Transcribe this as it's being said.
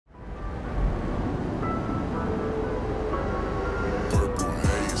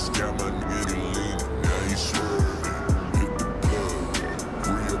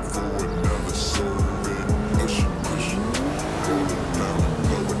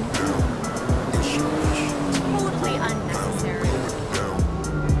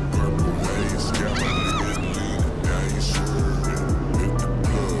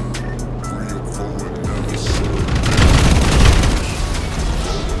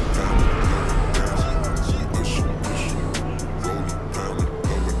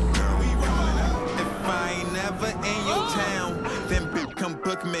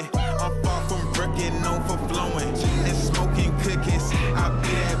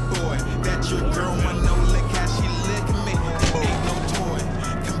Your girl want no lick, how she lick me. Ain't no toy.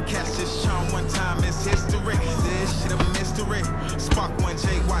 Come catch this charm one time, it's history. This shit a mystery. Spark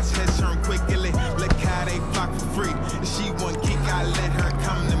 1J, watch head turn quickly. Look how they flock for free. If she want geek, I let her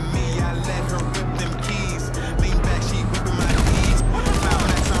come to me. I let her whip them keys. Lean back, she whipping my knees. 5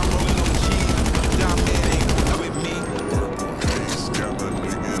 minutes, I'm rolling no cheese. Y'all man ain't with me.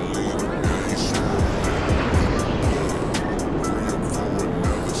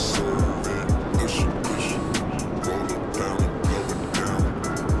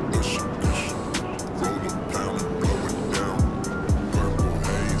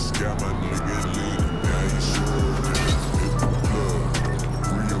 Got my nigga leaning, now he's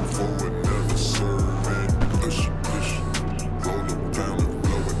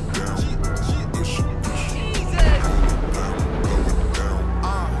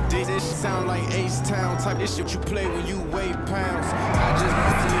type this shit you play when you weigh pounds. I just want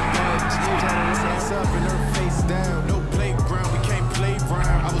to see it bad. She turning his hands up and her face down. No playground, we can't play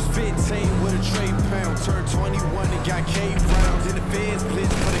round. I was 15 with a trade pound. Turned 21 and got K rounds. In the feds blitz,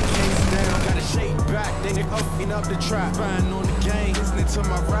 put a case down. Got a shake back, then they up the trap. Flying on the game, listening to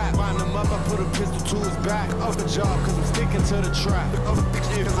my rap. Find them up, I put a pistol to his back. Off the job, cause I'm sticking to the trap. Cause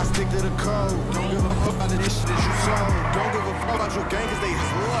I stick to the code. Don't give a fuck about the shit that you sold. Don't give a fuck about your gang, cause they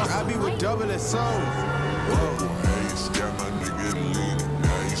rough. I be with double and soul. Whoa. Hayes got my nigga leaning,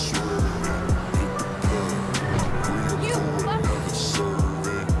 now he's swerving. Hit the plug, real forward, never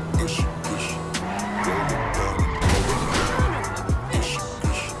serving. Push, push, roll it down and blow it down. Push,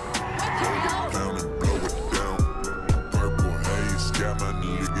 push, roll it down and blow it down. Purple Hayes got my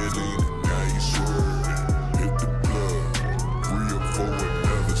nigga leaning, now he's swerving. Hit the plug, real forward,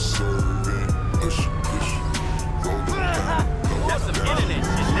 never serving. Push, push, roll it down, blow it down. That's some internet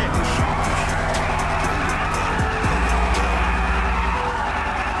shit there.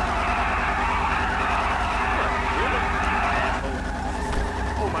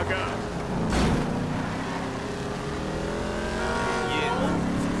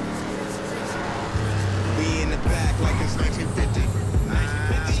 Like it's 1950.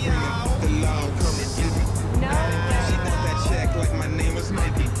 The law come and get me. She want that check like my name is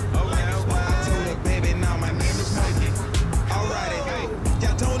Mikey. I told her, baby, now my name is Mikey. Alrighty,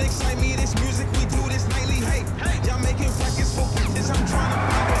 y'all don't excite me. This music, we do this nightly. Hey, y'all making records for bitches. I'm trying to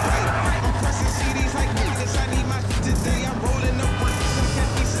find a way. I'm pressing CDs like this. I need my shit today. I'm rolling up one. Some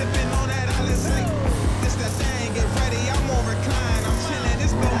can't be sipping on that Alizé. This that thing, get ready. I'm on recline. I'm chilling.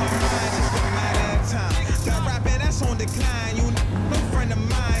 This blow my mind. Just a matter of time. Got rapping, that's on decline. You no friend of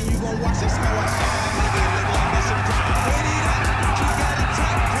mine. You gon' watch this how I shine. Make it look like it's a crime. Ready that? She got it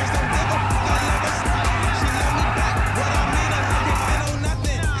tight. Girls don't give a fuck. I love her style. She love me back. What I mean is I can fit on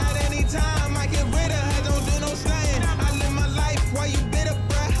nothing. At any time, I get rid of her. Don't do no slaying. I live my life while you bitter,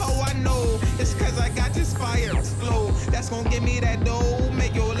 bruh. Oh, I know. It's cause I got this fire flow. That's gon' give me that dough.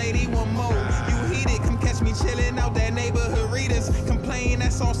 Make your lady one more. You heated. Come catch me chillin' out that neighborhood readers. Complain,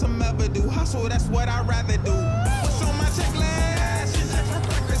 that's all some ever do. Hustle, that's what I'd rather do. What's on my checklist?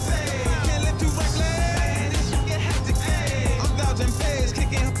 Can't live too reckless. This shit get hectic. I'm dodging page,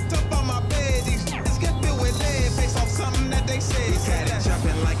 kicking up on my bed. These shits get filled with lead based off something that they say. Got it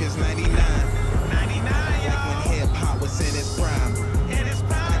jumping like it's 99. 99, like when hip hop was in its prime.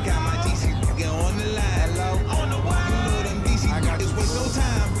 I got my DC on the line. Hello, on the wire. You know them DC niggas waste no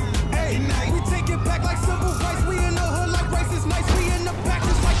time. Hey, now we take it back like civil rights. We in the hood like racist nights. We in the back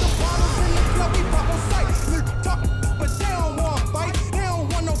just like the bottles in the club. We pop on sight. Talk, but they don't want fight. They don't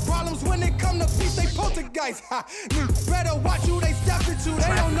want no problems when it come to peace. They poltergeist. Ha, better watch who they step into.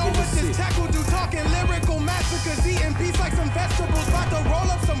 They don't know what this tackle do. Talking lyrical massacres, eating peace like some vegetables. About to roll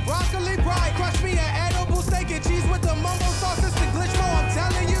up some broccoli bride. Crush me an edible steak and cheese with the mumbo sauce. It's the glitch mo. I'm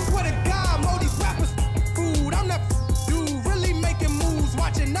telling you, what a guy. Mo, these rappers food. I'm that dude, really making moves.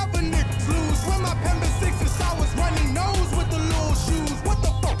 Watching other niggas lose. When my pen was 6 and I was running nose with the little shoes. What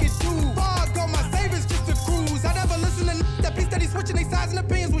the fuck it do? Fog on my savings just to cruise. I never listen to that piece that he's switching their sides and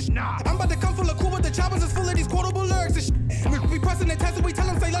opinions with I'm about to come full of cool with the choppers is full of these quotable lyrics and We pressing the test and we tell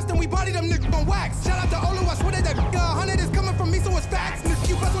them say less than we body them niggas on wax. Shout out to Olu, I swear that 100 is coming from me, so it's facts.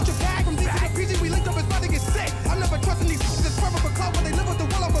 You best with your bag from DC to PG, we linked up, it's about to get sick. I'm never trusting these that's perfect for clout, but they live with the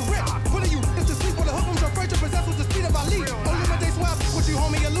will of a rip. Putting you is to sleep with the hookums, afraid to possess with the speed of our lead. Illuminate swap, what you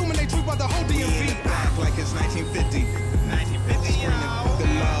homie, illuminate truth by the whole DMV. Back like it's 1950. 1950, yo. The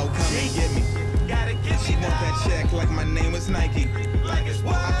law come and get me. Gotta get me. She want that check like my name is Nike. Like it's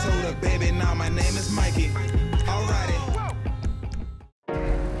what? I told her, baby, now my name is Mikey. Alrighty.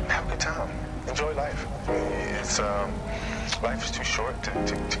 Have a good time. Enjoy life. It's life is too short to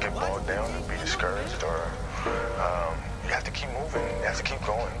get bogged down and be discouraged, or you have to keep moving. You have to keep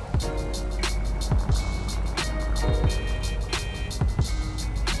going. going.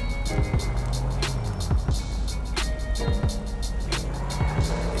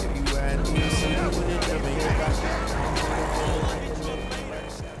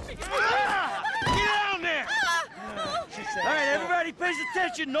 Alright, everybody pays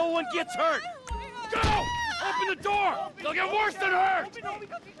attention. No one gets hurt. Go! Open the door! They'll get worse than hurt!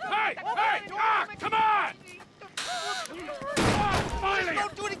 Hey! Hey! Ah! Come on! Ah, finally!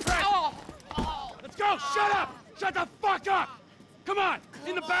 Don't do anything. Let's go! Shut up! Shut the fuck up! Come on!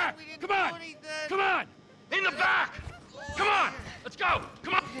 In the back! Come on! Come on! In the back! Come on! Let's go!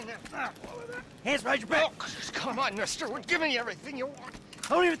 Come on! Hands behind your back. Come on, mister. We're giving you everything you want.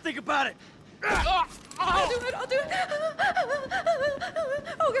 Don't even think about it. I'll do it, I'll do it.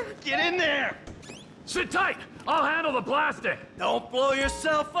 Oh, God. Get in there. Sit tight! I'll handle the blasting! Don't blow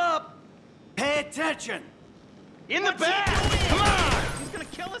yourself up. Pay attention. In the back. Come on! He's gonna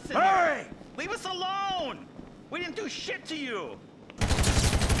kill us in Hurry. here. Leave us alone. We didn't do shit to you.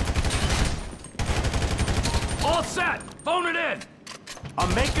 All set! Phone it in!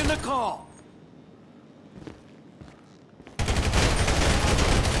 I'm making the call.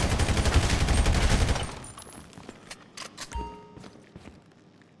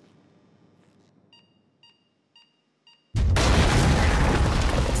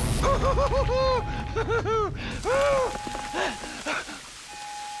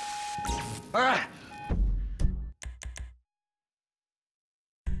 All right.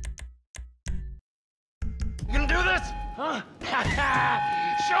 You gonna do this? Huh?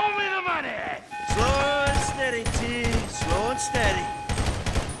 Show me the money! Slow and steady, T. Slow and steady.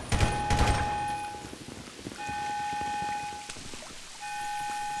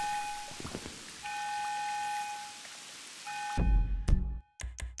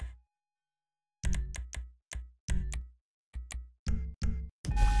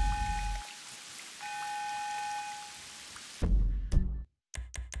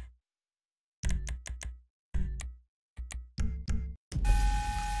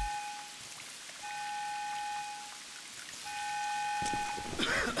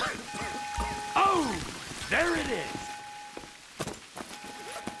 Oh! There it is!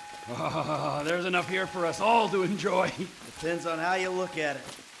 Oh, there's enough here for us all to enjoy. Depends on how you look at it.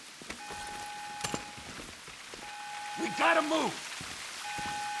 We gotta move!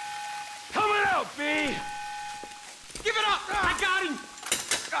 Coming out, B! Give it up! I got him!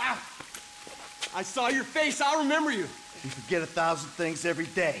 I saw your face. I'll remember you. You forget 1,000 things every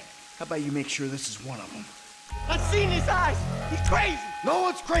day. How about you make sure this is one of them? I've seen his eyes. He's crazy. No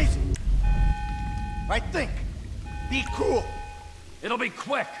one's crazy. Right, think. Be cool. It'll be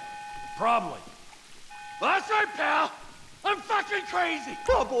quick. Probably. Well, that's right, pal! I'm fucking crazy!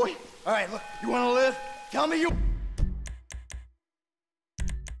 Oh, boy. All right, look, you want to live? Tell me you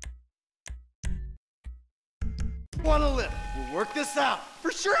want to live. We'll work this out.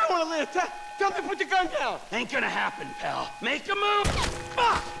 For sure I want to live. Tell me to put the gun down. Ain't gonna happen, pal. Make a move!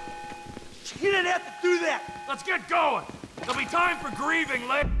 Fuck! You didn't have to do that. Let's get going! There'll be time for grieving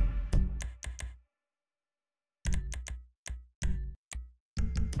later.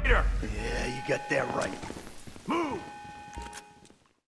 Yeah, you got that right. Move!